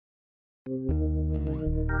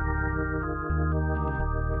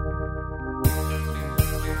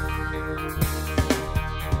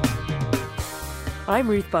I'm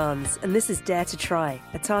Ruth Barnes, and this is Dare to Try,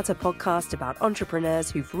 a Tata podcast about entrepreneurs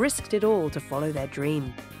who've risked it all to follow their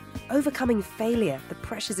dream. Overcoming failure, the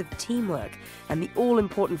pressures of teamwork, and the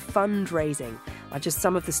all-important fundraising are just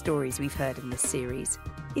some of the stories we've heard in this series.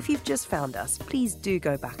 If you've just found us, please do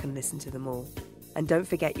go back and listen to them all. And don't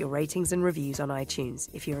forget your ratings and reviews on iTunes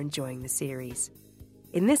if you're enjoying the series.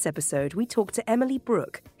 In this episode, we talk to Emily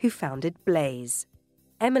Brooke, who founded Blaze.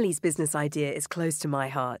 Emily's business idea is close to my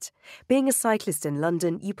heart. Being a cyclist in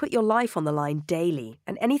London, you put your life on the line daily,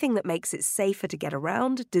 and anything that makes it safer to get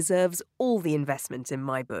around deserves all the investment in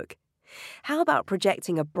my book. How about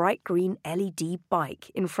projecting a bright green LED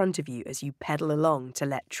bike in front of you as you pedal along to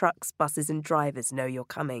let trucks, buses and drivers know you're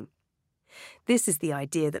coming? This is the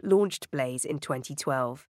idea that launched Blaze in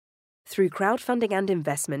 2012. Through crowdfunding and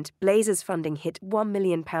investment, Blaze's funding hit £1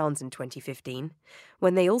 million in 2015,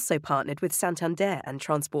 when they also partnered with Santander and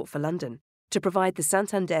Transport for London to provide the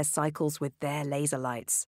Santander cycles with their laser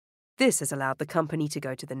lights. This has allowed the company to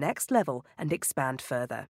go to the next level and expand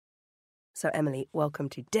further. So, Emily, welcome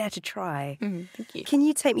to Dare to Try. Thank you. Can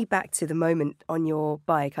you take me back to the moment on your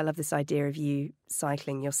bike? I love this idea of you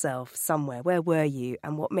cycling yourself somewhere. Where were you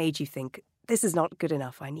and what made you think, this is not good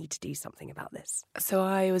enough, I need to do something about this? So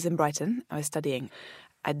I was in Brighton. I was studying.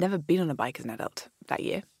 I'd never been on a bike as an adult that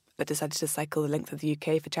year, but decided to cycle the length of the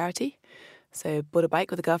UK for charity. So bought a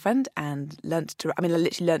bike with a girlfriend and I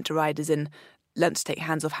literally learnt to ride as in learnt to take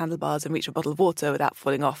hands off handlebars and reach a bottle of water without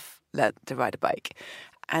falling off, learnt to ride a bike.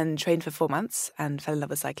 And trained for 4 months and fell in love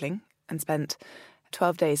with cycling and spent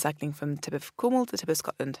 12 days cycling from the tip of Cornwall to the tip of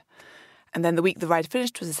Scotland. And then the week the ride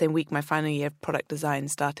finished was the same week my final year of product design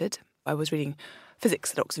started. I was reading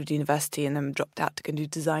physics at Oxford University and then dropped out to go do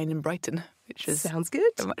design in Brighton, which was Sounds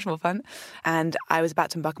good. much more fun. And I was about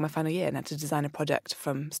to embark on my final year and had to design a project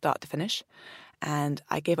from start to finish. And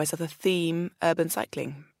I gave myself a theme, urban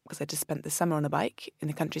cycling, because I just spent the summer on a bike in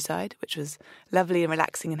the countryside, which was lovely and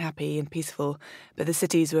relaxing and happy and peaceful, but the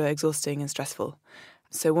cities were exhausting and stressful.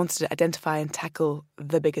 So I wanted to identify and tackle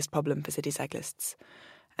the biggest problem for city cyclists,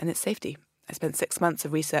 and it's safety. I spent 6 months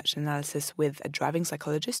of research and analysis with a driving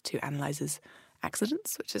psychologist who analyses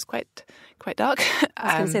accidents, which is quite dark. I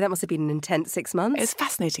was going to say that must have been an intense 6 months. It's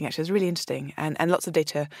fascinating, actually. It's really interesting. And lots of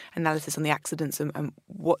data analysis on the accidents and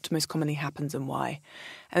what most commonly happens and why.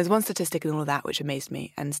 And there's one statistic in all of that which amazed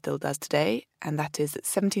me and still does today, and that is that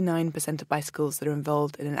 79% of bicycles that are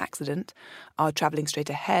involved in an accident are travelling straight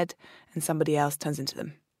ahead and somebody else turns into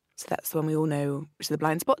them. So that's the one we all know, which is the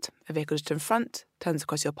blind spot. A vehicle just in front, turns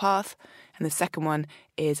across your path. And the second one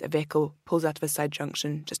is a vehicle pulls out of a side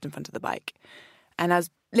junction just in front of the bike. And I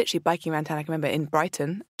was literally biking around town, I can remember, in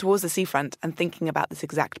Brighton, towards the seafront, and thinking about this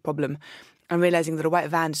exact problem and realising that a white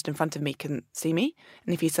van just in front of me couldn't see me.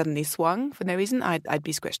 And if he suddenly swung for no reason, I'd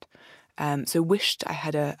be squished. So wished I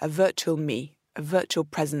had a virtual me, a virtual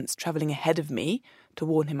presence travelling ahead of me to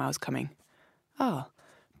warn him I was coming.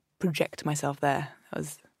 Project myself there.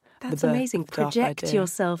 That's amazing. Project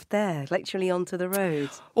yourself there, literally onto the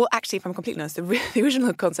road. Well, actually, if I'm completely honest, the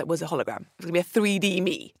original concept was a hologram. It was going to be a 3D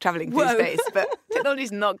me travelling through space, but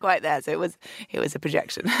technology's not quite there, so it was a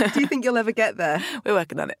projection. Do you think you'll ever get there? We're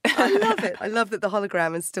working on it. I love it. I love that the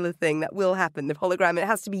hologram is still a thing. That will happen. The hologram, it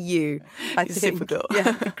has to be you. It's super cool.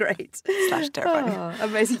 Yeah, great. / terrifying. Oh,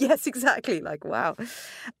 amazing. Yes, exactly. Like, wow.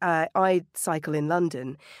 I cycle in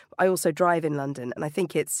London. I also drive in London, and I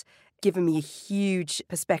think it's given me a huge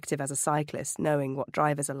perspective as a cyclist, knowing what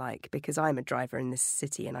drivers are like, because I'm a driver in this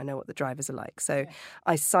city and I know what the drivers are like. So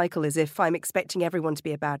I cycle as if I'm expecting everyone to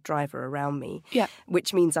be a bad driver around me,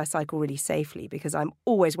 which means I cycle really safely because I'm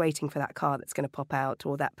always waiting for that car that's going to pop out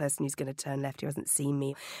or that person who's going to turn left who hasn't seen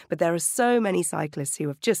me. But there are so many cyclists who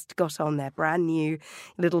have just got on their brand new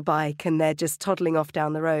little bike and they're just toddling off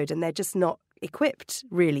down the road and they're just not equipped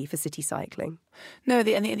really for city cycling. No,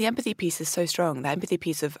 the empathy piece is so strong. The empathy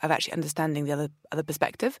piece of actually understanding the other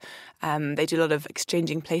perspective. They do a lot of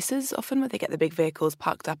exchanging places often where they get the big vehicles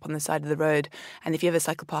parked up on the side of the road. And if you ever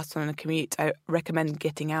cycle past one on a commute, I recommend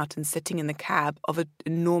getting out and sitting in the cab of an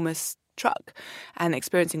enormous truck and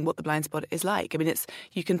experiencing what the blind spot is like. I mean,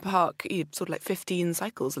 you can park sort of like 15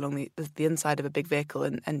 cycles along the inside of a big vehicle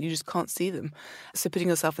and you just can't see them. So putting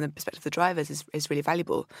yourself in the perspective of the drivers is really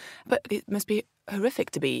valuable. But it must be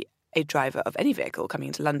horrific to be a driver of any vehicle coming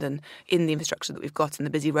into London in the infrastructure that we've got and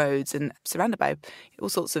the busy roads and surrounded by all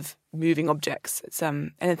sorts of moving objects. It's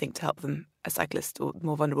anything to help them, a cyclist or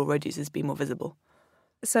more vulnerable road users, be more visible.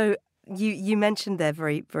 So you mentioned there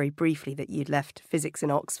very, very briefly that you'd left physics in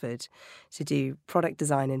Oxford to do product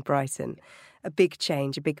design in Brighton. a big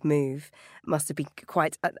change, a big move. Must have been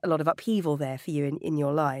quite a lot of upheaval there for you in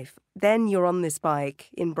your life. Then you're on this bike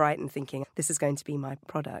in Brighton thinking, this is going to be my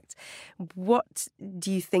product. What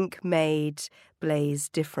do you think made Blaze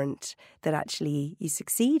different, that actually you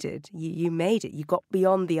succeeded? You made it. You got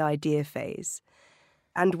beyond the idea phase.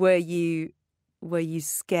 And were you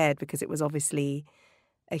scared because it was obviously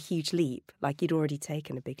a huge leap? Like you'd already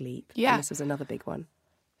taken a big leap. Yeah. And this was another big one.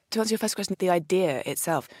 To answer your first question, the idea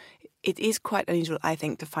itself, it is quite unusual, I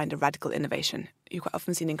think, to find a radical innovation. You quite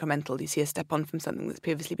often see an incremental. You see a step on from something that's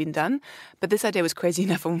previously been done. But this idea was crazy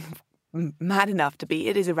enough and mad enough to be,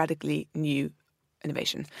 it is a radically new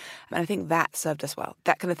innovation. And I think that served us well.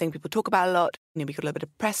 That kind of thing people talk about a lot. We got a little bit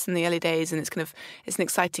of press in the early days, and it's an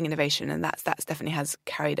exciting innovation, and that's definitely has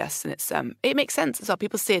carried us. And it makes sense as well.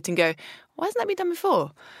 People see it and go, why hasn't that been done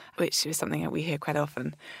before? Which is something that we hear quite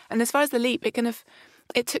often. And as far as the leap,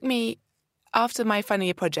 it took me, after my final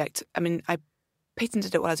year project, I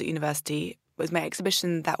patented it while I was at university. It was my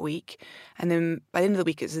exhibition that week. And then by the end of the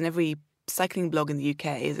week, it was in every cycling blog in the UK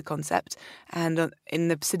as a concept, and in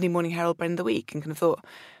the Sydney Morning Herald by the end of the week, and kind of thought,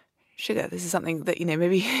 sugar, this is something that,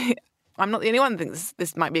 maybe I'm not the only one who thinks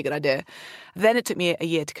this might be a good idea. Then it took me a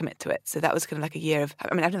year to commit to it. So that was kind of like a year of,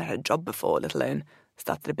 I've never had a job before, let alone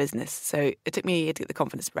started a business. So it took me a year to get the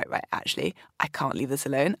confidence, right, actually, I can't leave this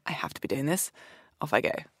alone. I have to be doing this. Off I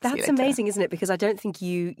go. That's amazing, isn't it? Because I don't think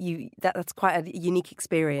that's quite a unique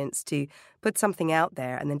experience to put something out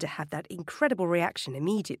there and then to have that incredible reaction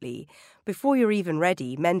immediately before you're even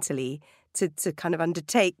ready mentally to kind of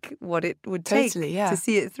undertake what it would take to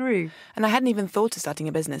see it through. And I hadn't even thought of starting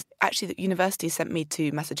a business. Actually, the university sent me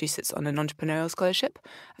to Massachusetts on an entrepreneurial scholarship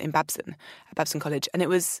in Babson, at Babson College. And that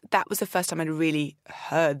was the first time I'd really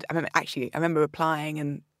heard. I remember applying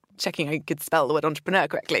and checking I could spell the word entrepreneur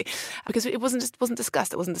correctly, because it wasn't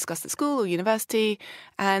discussed. It wasn't discussed at school or university.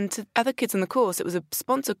 And to other kids in the course, it was a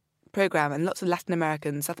sponsored program and lots of Latin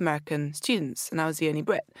American, South American students, and I was the only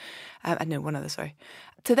Brit. One other, sorry.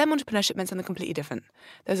 To them, entrepreneurship meant something completely different.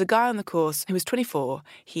 There was a guy on the course who was 24.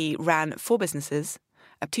 He ran 4 businesses,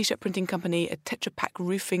 a T-shirt printing company, a Tetra Pak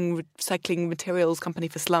roofing recycling materials company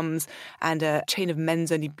for slums, and a chain of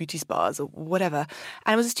men's-only beauty spas or whatever.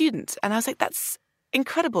 And I was a student. And I was like, that's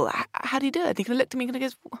incredible. How do you do it? And he kind of looked at me and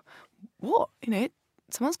goes, what?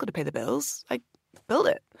 Someone's got to pay the bills. Like, build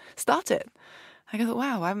it. Start it. I thought,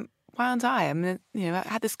 wow, why aren't I? I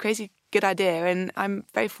had this crazy good idea and I'm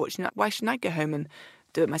very fortunate. Why shouldn't I go home and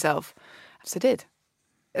do it myself? So I did.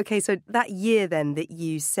 Okay, so that year then that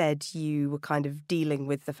you said you were kind of dealing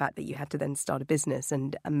with the fact that you had to then start a business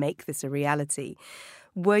and make this a reality,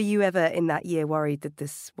 were you ever in that year worried that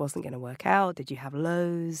this wasn't going to work out? Did you have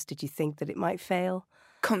lows? Did you think that it might fail?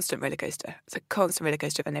 Constant roller coaster. It's a constant roller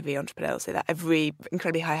coaster, and every entrepreneur will say that. Every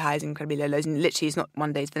incredibly high highs, incredibly low lows, and literally it's not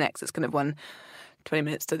one day to the next. It's kind of 20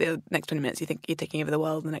 minutes to the next 20 minutes. You think you're taking over the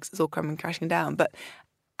world, and the next it's all coming crashing down. But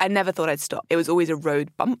I never thought I'd stop. It was always a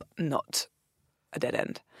road bump, not a dead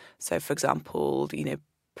end. So, for example,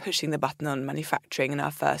 pushing the button on manufacturing in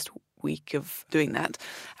our first week of doing that,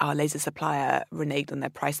 our laser supplier reneged on their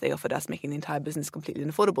price they offered us, making the entire business completely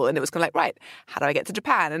unaffordable. And it was kind of like, right, how do I get to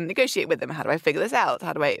Japan and negotiate with them? How do I figure this out?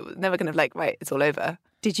 It was never kind of like, right, it's all over.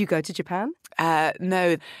 Did you go to Japan?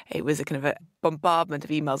 No, it was a kind of a bombardment of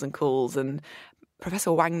emails and calls, and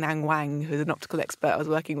Professor Wang Nang Wang, who's an optical expert I was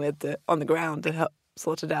working with on the ground to help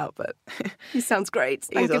sort it out. But he sounds great.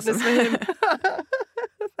 Thank goodness awesome. for him.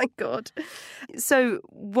 Thank God. So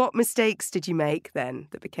what mistakes did you make then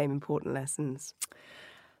that became important lessons?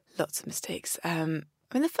 Lots of mistakes.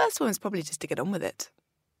 The first one was probably just to get on with it.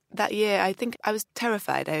 That year, I think I was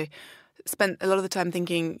terrified. I spent a lot of the time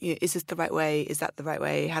thinking, is this the right way? Is that the right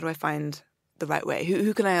way? How do I find the right way?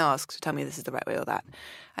 Who can I ask to tell me this is the right way or that?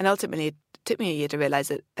 And ultimately, it took me a year to realise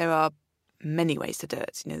that there are many ways to do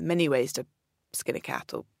it. Many ways to skin a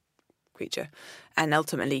cat or creature, and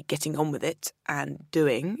ultimately getting on with it and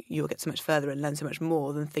doing, you'll get so much further and learn so much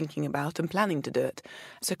more than thinking about and planning to do it.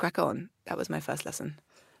 So crack on. That was my first lesson.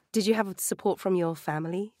 Did you have support from your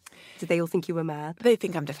family? Did they all think you were mad? They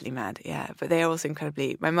think I'm definitely mad, yeah. But they are also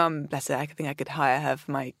incredibly... My mum, bless her, I think I could hire her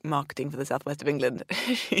for my marketing for the southwest of England.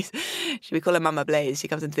 We call her Mama Blaze. She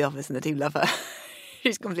comes into the office and the team love her.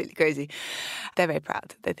 She's completely crazy. They're very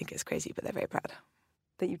proud. They think it's crazy, but they're very proud.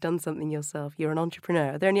 That you've done something yourself. You're an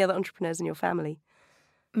entrepreneur. Are there any other entrepreneurs in your family?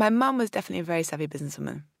 My mum was definitely a very savvy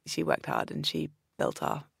businesswoman. She worked hard and she built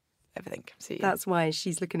our everything. So, yeah. That's why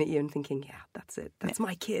she's looking at you and thinking, yeah, that's it. That's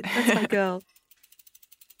my kid. That's my girl.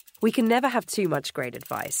 We can never have too much great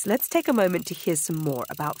advice. Let's take a moment to hear some more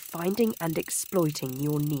about finding and exploiting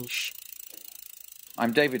your niche.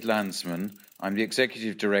 I'm David Landsman. I'm the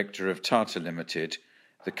Executive Director of Tata Limited,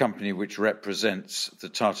 the company which represents the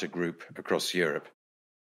Tata Group across Europe.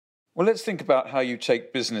 Well, let's think about how you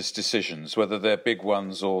take business decisions, whether they're big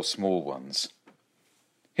ones or small ones.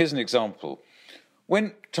 Here's an example.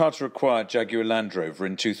 When Tata acquired Jaguar Land Rover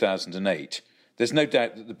in 2008, there's no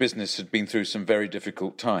doubt that the business had been through some very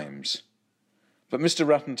difficult times. But Mr.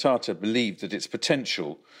 Ratan Tata believed that its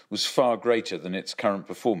potential was far greater than its current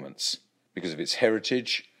performance because of its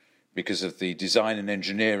heritage, because of the design and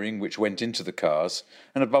engineering which went into the cars,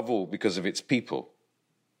 and above all because of its people.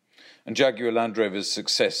 And Jaguar Land Rover's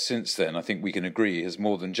success since then, I think we can agree, has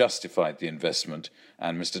more than justified the investment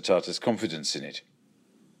and Mr. Tata's confidence in it.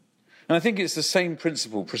 And I think it's the same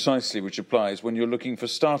principle precisely which applies when you're looking for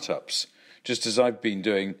startups, just as I've been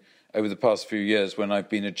doing over the past few years when I've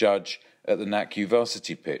been a judge at the NACU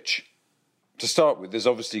Varsity Pitch. To start with, there's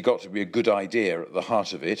obviously got to be a good idea at the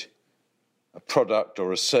heart of it, a product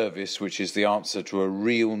or a service which is the answer to a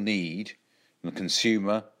real need in the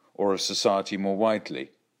consumer or of society more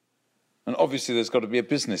widely. And obviously there's got to be a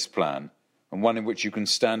business plan, and one in which you can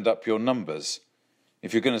stand up your numbers.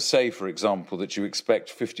 If you're going to say, for example, that you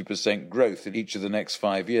expect 50% growth in each of the next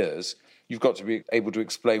 5 years, you've got to be able to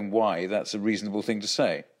explain why that's a reasonable thing to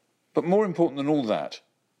say. But more important than all that,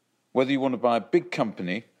 whether you want to buy a big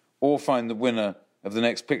company or find the winner of the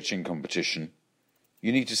next pitching competition,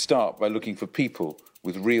 you need to start by looking for people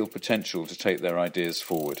with real potential to take their ideas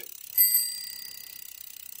forward.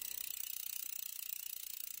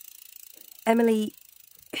 Emily,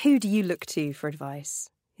 who do you look to for advice?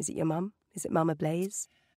 Is it your mum? Is it Mama Blaze?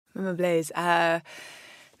 Mama Blaze. No,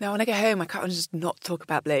 when I get home, I can't just not talk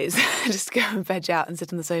about Blaze. Just go and veg out and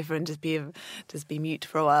sit on the sofa and just be mute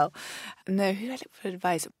for a while. No, who do I look for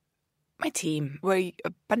advice? My team. We're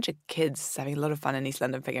a bunch of kids having a lot of fun in East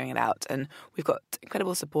London figuring it out, and we've got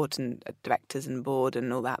incredible support and directors and board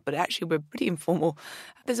and all that, but actually we're pretty informal.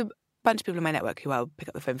 There's a bunch of people in my network who I'll pick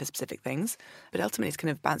up the phone for specific things, but ultimately it's kind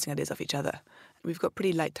of bouncing ideas off each other. We've got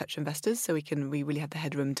pretty light touch investors, so we really have the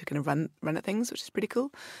headroom to kind of run at things, which is pretty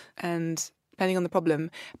cool. And depending on the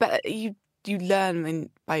problem, but you learn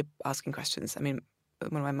by asking questions. I mean,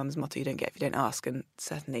 one of my mum's motto, you don't get if you don't ask, and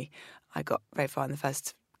certainly I got very far in the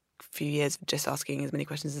first few years just asking as many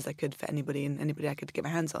questions as I could for anybody and anybody I could get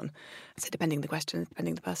my hands on. So depending on the question,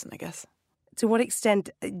 depending on the person, I guess. To what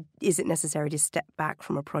extent is it necessary to step back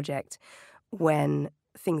from a project when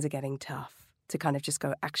things are getting tough? To kind of just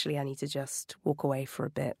go, actually, I need to just walk away for a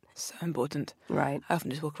bit. So important. Right. I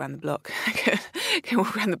often just walk around the block. Can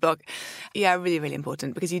walk around the block. Yeah, really, really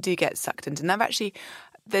important because you do get sucked into. And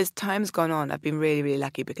there's times gone on, I've been really, really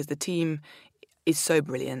lucky because the team is so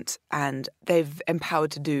brilliant and they've empowered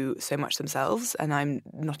to do so much themselves, and I'm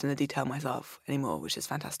not in the detail myself anymore, which is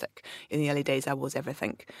fantastic. In the early days, I was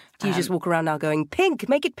everything. Do you just walk around now going, pink,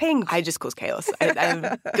 make it pink? I just cause chaos.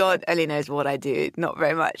 God only knows what I do. Not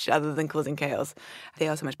very much other than causing chaos. They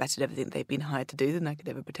are so much better at everything they've been hired to do than I could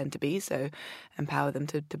ever pretend to be, so empower them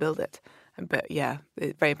to build it. But yeah,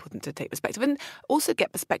 it's very important to take perspective and also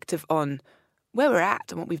get perspective on where we're at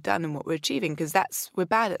and what we've done and what we're achieving, because we're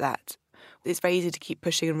bad at that. It's very easy to keep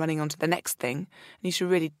pushing and running on to the next thing, and you should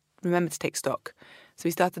really remember to take stock. So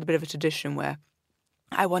we started a bit of a tradition where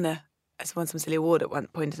I won some silly award at one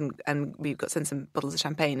point, and we got sent some bottles of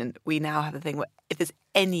champagne, and we now have the thing where if there's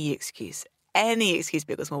any excuse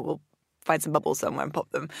big or small, we'll find some bubbles somewhere and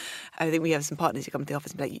pop them. I think we have some partners who come to the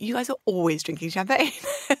office and be like, you guys are always drinking champagne.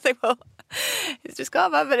 It's like, well, it's just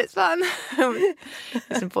karma, but it's fun.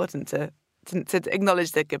 It's important to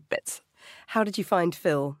acknowledge the good bits. How did you find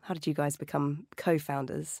Phil? How did you guys become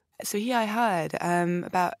co-founders? So I hired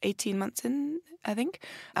about 18 months in, I think.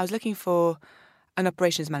 I was looking for an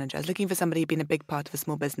operations manager. I was looking for somebody who'd been a big part of a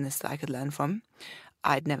small business that I could learn from.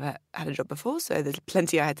 I'd never had a job before, so there's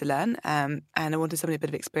plenty I had to learn. And I wanted somebody with a bit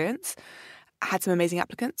of experience. I had some amazing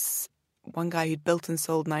applicants. One guy who'd built and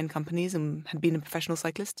sold 9 companies and had been a professional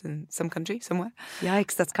cyclist in some country somewhere.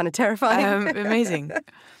 Yikes, that's kind of terrifying. Amazing.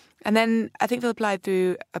 And then I think Phil applied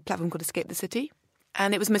through a platform called Escape the City.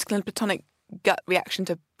 And it was most kind of platonic gut reaction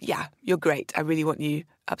to, yeah, you're great. I really want you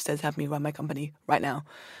upstairs helping me run my company right now.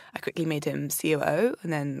 I quickly made him COO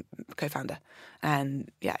and then co-founder. And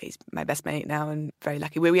yeah, he's my best mate now and very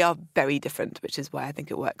lucky. We are very different, which is why I think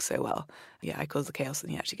it works so well. Yeah, I cause the chaos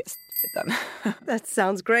and he actually gets it done. That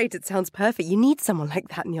sounds great. It sounds perfect. You need someone like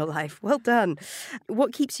that in your life. Well done.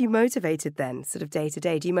 What keeps you motivated then, sort of day to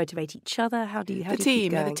day? Do you motivate each other? How do you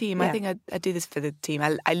keep going? The team. Yeah. I think I do this for the team.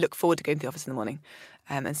 I look forward to going to the office in the morning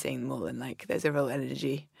and seeing them all, and there's a real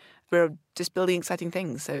energy. We're just building exciting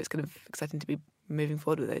things, so it's kind of exciting to be moving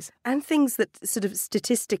forward with those. And things that sort of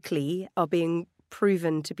statistically are being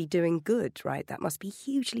proven to be doing good, right? That must be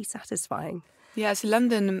hugely satisfying. Yeah, so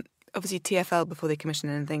London obviously TfL, before they commission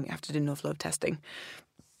anything, have to do an awful lot of testing.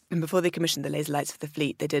 And before they commissioned the laser lights for the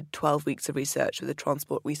fleet, they did 12 weeks of research with the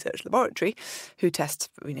Transport Research Laboratory, who test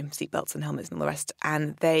seatbelts and helmets and all the rest.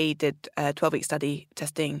 And they did a 12-week study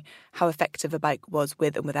testing how effective a bike was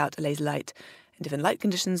with and without a laser light in different light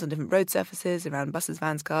conditions, on different road surfaces, around buses,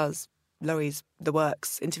 vans, cars, lorries, the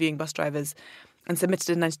works, interviewing bus drivers, and submitted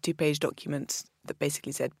a 92-page document that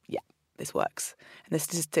basically said, yeah, this works. And the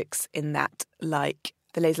statistics in that, like,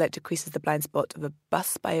 the laser light decreases the blind spot of a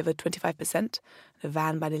bus by over 25%, a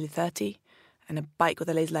van by nearly 30%, and a bike with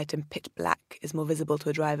a laser light in pitch black is more visible to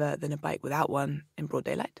a driver than a bike without one in broad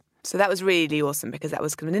daylight. So that was really awesome because that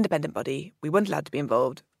was kind of an independent body. We weren't allowed to be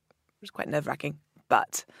involved. It was quite nerve-wracking,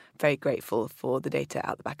 but very grateful for the data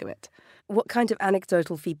out the back of it. What kind of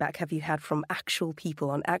anecdotal feedback have you had from actual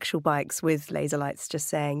people on actual bikes with laser lights just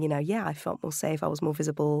saying, yeah, I felt more safe, I was more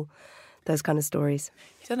visible, those kind of stories?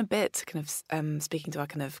 We've done a bit kind of speaking to our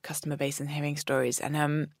kind of customer base and hearing stories.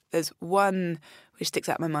 And there's one which sticks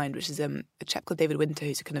out in my mind, which is a chap called David Winter,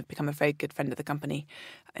 who's kind of become a very good friend of the company.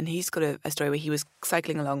 And he's got a story where he was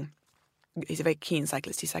cycling along. He's a very keen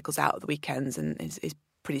cyclist. He cycles out at the weekends and is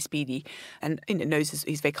pretty speedy and knows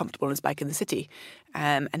he's very comfortable on his bike in the city.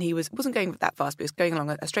 And he wasn't going that fast, but he was going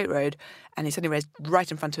along a straight road, and he suddenly realized right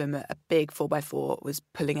in front of him a big 4x4 was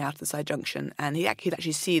pulling out of the side junction, and he'd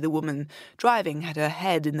actually see the woman driving had her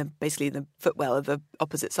head in the footwell of the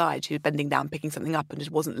opposite side. She was bending down, picking something up, and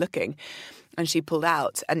just wasn't looking. And she pulled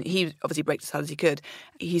out, and he obviously braked as hard as he could.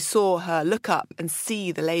 He saw her look up and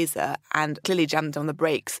see the laser and clearly jammed on the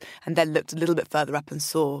brakes, and then looked a little bit further up and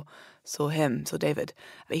saw David.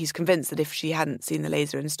 But he's convinced that if she hadn't seen the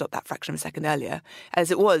laser and stopped that fraction of a second earlier,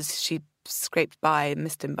 as it was, she scraped by and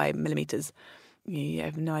missed him by millimetres. You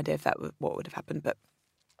have no idea what would have happened, but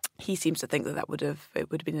he seems to think that it would have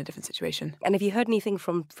been a different situation. And have you heard anything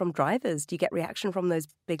from drivers? Do you get reaction from those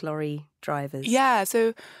big lorry drivers? Yeah,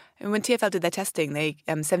 so when TfL did their testing,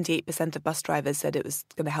 78% of bus drivers said it was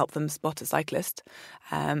going to help them spot a cyclist.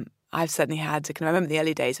 I've certainly had to, I remember in the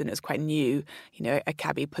early days when it was quite new, a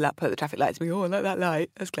cabbie pull up at the traffic lights and go, oh, I like that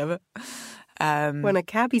light, that's clever. When a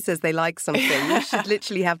cabbie says they like something, you should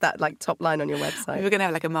literally have that top line on your website. We were going to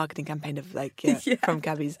have a marketing campaign of from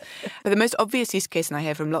cabbies. But the most obvious use case, and I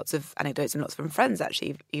hear from lots of anecdotes and lots from friends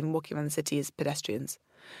actually, even walking around the city, is pedestrians.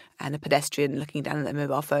 And a pedestrian looking down at their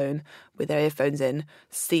mobile phone with their earphones in,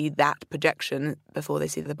 see that projection before they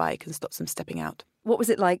see the bike and stops them stepping out. What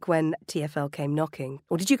was it like when TfL came knocking?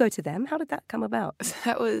 Or did you go to them? How did that come about?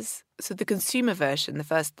 So the consumer version,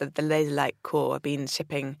 the laser light core, have been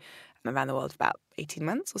shipping around the world for about 18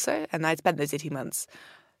 months or so. And I'd spent those 18 months,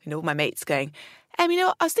 all my mates going, I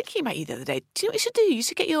was thinking about you the other day. Do you know what you should do? You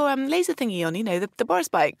should get your laser thingy on, the Boris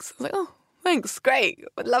bikes. I was like, oh, thanks, great.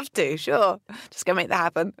 I'd love to, sure. Just go make that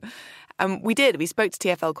happen. We did. We spoke to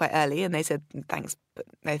TfL quite early and they said, thanks, but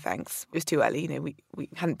no thanks. It was too early. We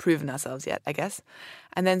hadn't proven ourselves yet, I guess.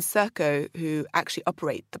 And then Serco, who actually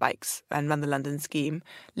operate the bikes and run the London scheme,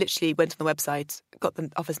 literally went on the website, got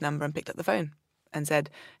the office number and picked up the phone and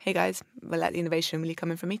said, hey guys, we're at the innovation, will you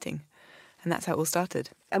come in for a meeting? And that's how it all started.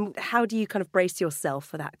 And how do you kind of brace yourself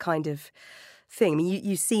for that kind of thing? I mean,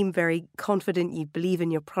 you seem very confident, you believe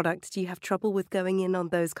in your product. Do you have trouble with going in on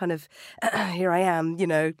those kind of, here I am,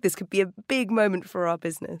 this could be a big moment for our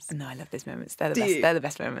business? No, I love those moments. They're the best. They're the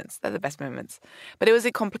best moments. They're the best moments. But it was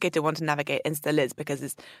a complicated one to navigate, and still is, because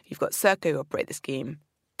you've got Serco who operate the scheme,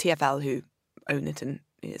 TfL who own it and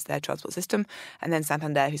it's their transport system, and then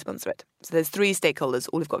Santander who sponsor it. So there's three stakeholders,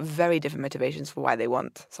 all have got very different motivations for why they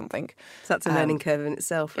want something. So that's a learning curve in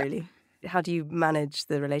itself, really. Yeah. How do you manage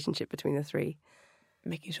the relationship between the three?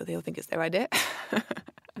 Making sure they all think it's their idea.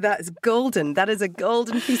 That is golden. That is a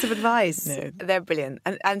golden piece of advice. No, they're brilliant.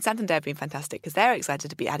 And Santander have been fantastic because they're excited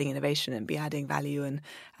to be adding innovation and be adding value, and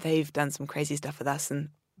they've done some crazy stuff with us. And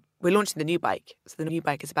we're launching the new bike. So the new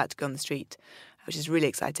bike is about to go on the street, which is really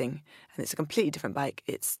exciting. And it's a completely different bike.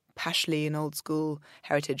 It's Pashley, an old school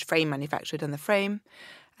heritage frame manufactured on the frame.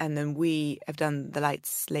 And then we have done the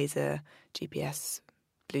lights, laser, GPS,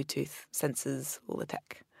 Bluetooth, sensors, all the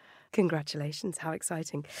tech. Congratulations. How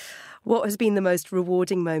exciting. What has been the most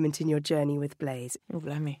rewarding moment in your journey with Blaze? Oh,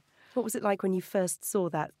 blimey. What was it like when you first saw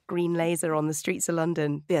that green laser on the streets of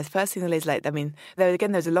London? Yes, first seeing the laser light. I mean, there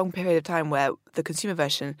was a long period of time where the consumer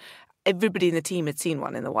version, everybody in the team had seen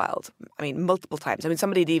one in the wild. I mean, multiple times. I mean,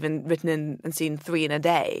 somebody had even written in and seen 3 in a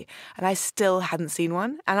day, and I still hadn't seen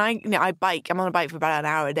one. And I bike. I'm on a bike for about an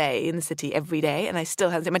hour a day in the city every day, and I still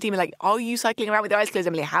hadn't seen. My team are like, "Are you cycling around with your eyes closed,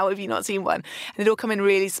 Emily? How have you not seen one?" And they'd all come in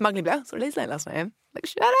really smugly, "Oh, saw a laser light last night." I'm like,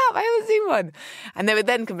 "Shut up! I haven't seen one." And they were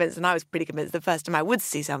then convinced, and I was pretty convinced, the first time I would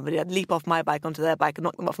see somebody, I'd leap off my bike onto their bike and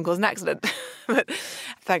knock them off and cause an accident. But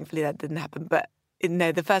thankfully, that didn't happen. But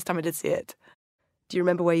no, the first time I did see it. Do you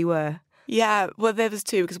remember where you were? Yeah, well, there was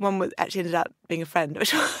 2, because one was actually ended up being a friend,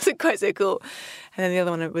 which wasn't quite so cool. And then the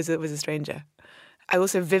other one was a stranger. I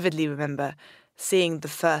also vividly remember seeing the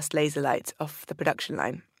first laser light off the production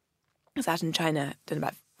line. I was out in China, done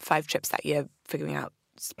about 5 trips that year, figuring out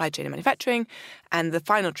supply chain and manufacturing. And the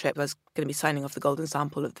final trip was going to be signing off the golden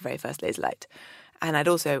sample of the very first laser light. And I'd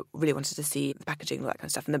also really wanted to see the packaging and all that kind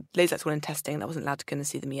of stuff. And the laser lights were in testing, and I wasn't allowed to go and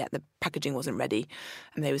see them yet. The packaging wasn't ready.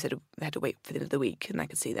 And they said they had to wait for the end of the week, and I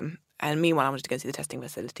could see them. And meanwhile, I wanted to go and see the testing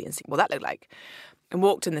facility and see what that looked like. And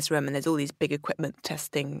walked in this room, and there's all these big equipment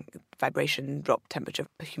testing, vibration, drop, temperature,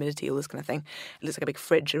 humidity, all this kind of thing. It looks like a big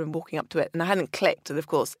fridge, and I'm walking up to it. And I hadn't clicked that, of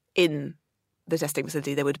course, in the testing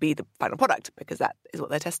facility, there would be the final product, because that is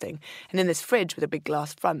what they're testing. And in this fridge with a big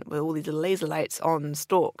glass front with all these little laser lights on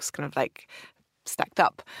stalks, kind of like stacked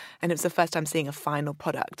up. And it was the first time seeing a final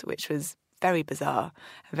product, which was very bizarre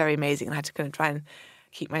and very amazing. And I had to kind of try and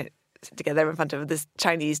keep my sit together in front of this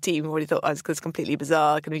Chinese team who already thought I was this completely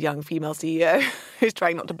bizarre kind of young female CEO who's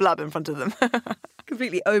trying not to blub in front of them.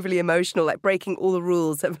 Completely overly emotional, like breaking all the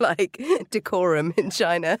rules of like decorum in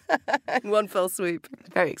China in one fell swoop.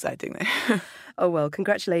 Very exciting though. Oh well,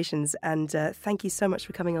 congratulations, and thank you so much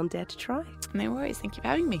for coming on Dare to Try. No worries, thank you for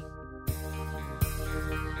having me.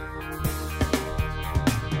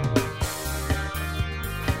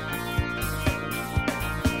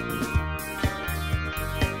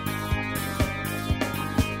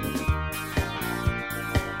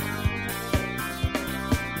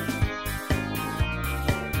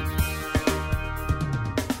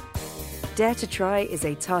 Dare to Try is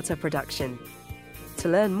a Tata production. To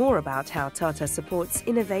learn more about how Tata supports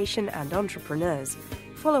innovation and entrepreneurs,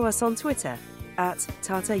 follow us on Twitter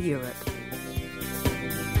 @Tata Europe.